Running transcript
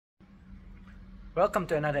Welcome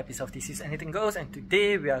to another episode of This Is Anything Goes, and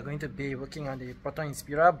today we are going to be working on the Proton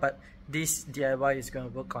Inspira, but this DIY is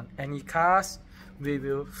going to work on any cars. We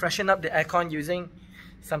will freshen up the aircon using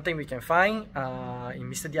something we can find in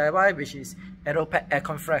Mr. DIY, which is Aircond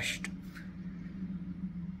Refresh.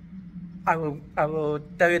 I will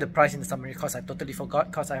tell you the price in the summary because I totally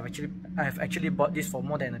forgot, because I have actually bought this for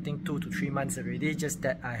more than I think 2 to 3 months already, just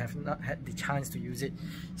that I have not had the chance to use it.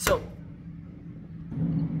 So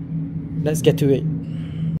let's get to it.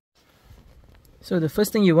 So the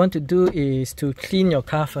first thing you want to do is to clean your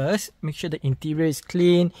car first. Make sure the interior is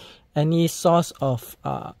clean. Any source of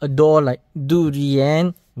a door like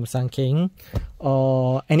durian, musangking,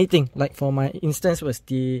 or anything, like for my instance was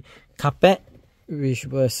the carpet, which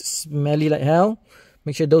was smelly like hell.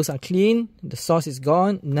 Make sure those are clean. The sauce is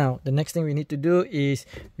gone. Now the next thing we need to do is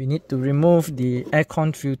we need to remove the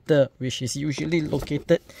aircon filter, which is usually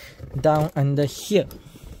located down under here.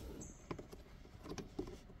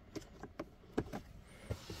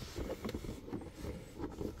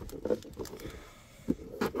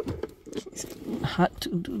 It's hard to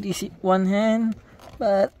do this with one hand,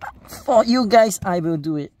 but for you guys I will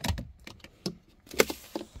do it.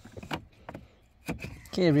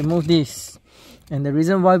 Okay, remove this. And the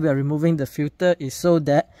reason why we are removing the filter is so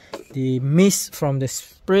that the mist from the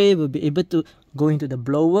spray will be able to go into the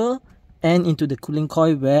blower and into the cooling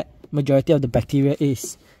coil where majority of the bacteria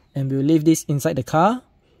is. And we'll leave this inside the car,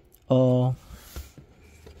 or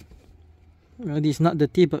well, this is not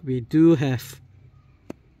dirty, but we do have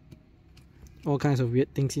all kinds of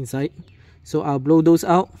weird things inside. So I'll blow those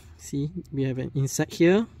out. See, we have an insect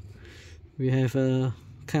here. We have a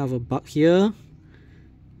kind of a bug here.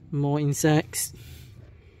 More insects,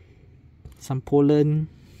 some pollen,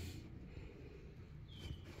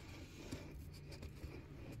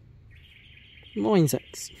 more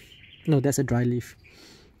insects. No, that's a dry leaf.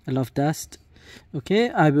 A lot of dust. Okay,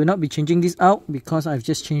 I will not be changing this out because I've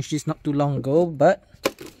just changed this not too long ago, but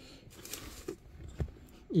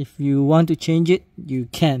if you want to change it, you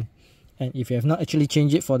can. And if you have not actually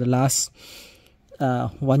changed it for the last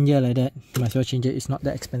 1 year like that, you might as well change it. It's not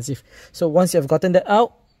that expensive. So once you have gotten that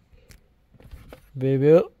out, we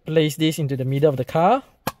will place this into the middle of the car,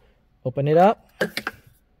 open it up,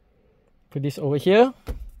 put this over here.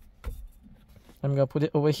 I'm going to put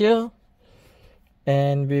it over here,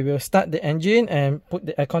 and we will start the engine and put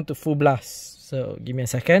the aircon to full blast. So give me a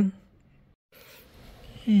second.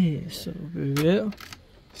 Okay, so we will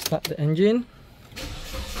start the engine,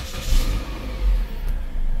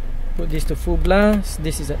 put this to full blast.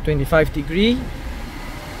 This is at 25 degrees.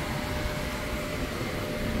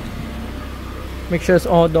 Make sure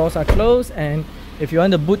all doors are closed, and if you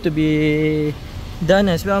want the boot to be done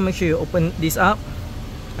as well, make sure you open this up.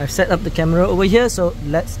 I've set up the camera over here, so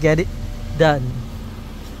let's get it done.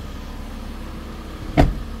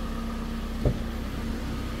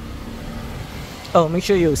 Oh, make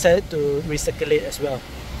sure you set it to recirculate as well.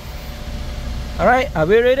 Alright, are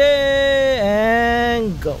we ready?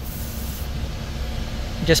 And go.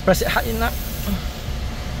 Just press it hard enough.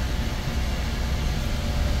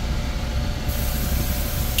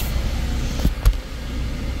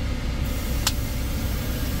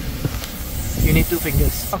 You need 2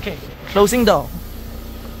 fingers. Okay, closing door.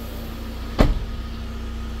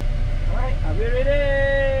 Alright, are we ready?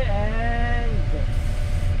 And go.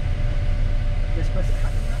 Just press it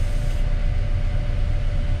hard enough.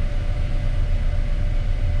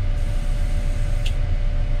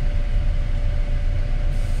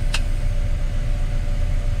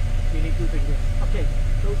 You need 2 fingers. Okay,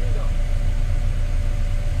 closing door.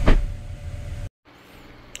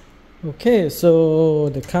 Okay, so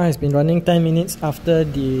the car has been running 10 minutes after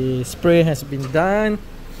the spray has been done.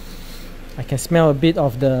 I can smell a bit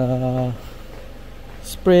of the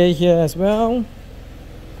spray here as well.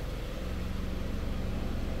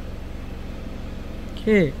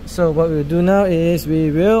 Okay, so what we'll do now is we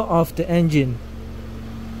will off the engine.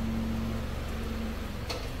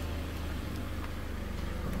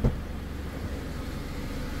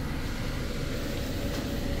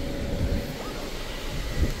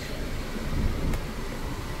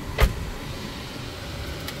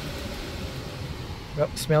 Well,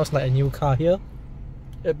 it smells like a new car here.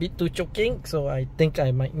 A bit too choking, so I think I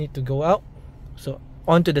might need to go out. So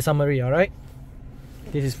on to the summary, alright?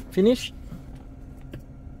 This is finished.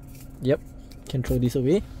 Yep, can throw this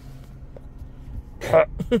away.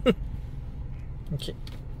 Okay.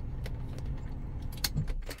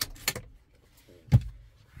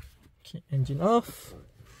 Okay, engine off.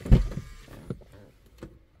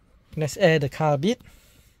 Let's air the car a bit.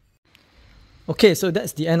 Okay, so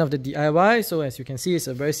that's the end of the DIY. So as you can see, it's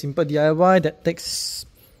a very simple DIY that takes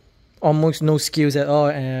almost no skills at all,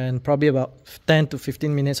 and probably about 10 to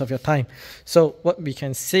 15 minutes of your time. So what we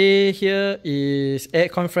can say here is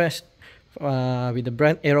Aircond Refresh with the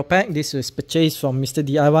brand Aeropack. This was purchased from Mr.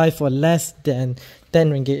 DIY for less than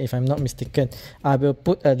 10 ringgit if I'm not mistaken. I will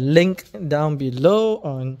put a link down below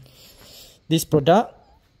on this product.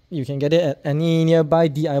 You can get it at any nearby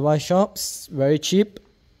DIY shops, very cheap,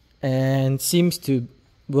 and seems to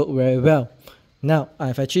work very well. Now,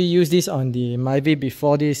 I've actually used this on the Myvi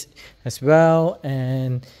before this as well,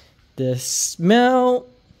 and the smell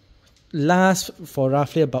lasts for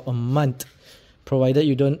roughly about a month, provided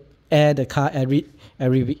you don't air the car every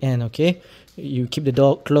weekend, okay? You keep the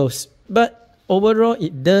door closed. But overall,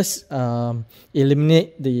 it does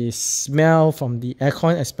eliminate the smell from the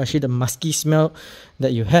aircon, especially the musky smell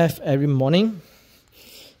that you have every morning.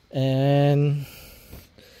 And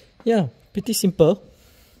yeah, pretty simple.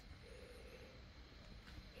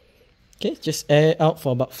 Okay, just air it out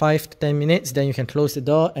for about 5 to 10 minutes, then you can close the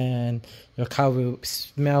door and your car will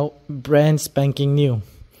smell brand spanking new.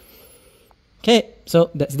 Okay,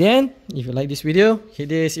 so that's the end. If you like this video, hit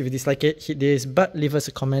this. If you dislike it, hit this. But leave us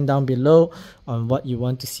a comment down below on what you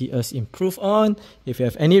want to see us improve on. If you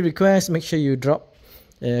have any requests, make sure you drop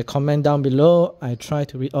a comment down below. I try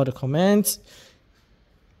to read all the comments.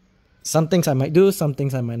 Some things I might do, some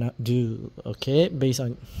things I might not do. Okay, based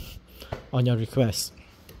on your requests.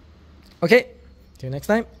 Okay, till next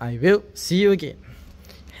time, I will see you again.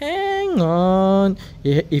 Hang on.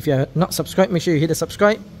 If you are not subscribed, make sure you hit the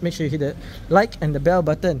subscribe. Make sure you hit the like and the bell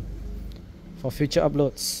button for future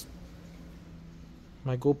uploads.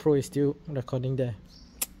 My GoPro is still recording there.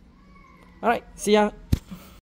 Alright, see ya.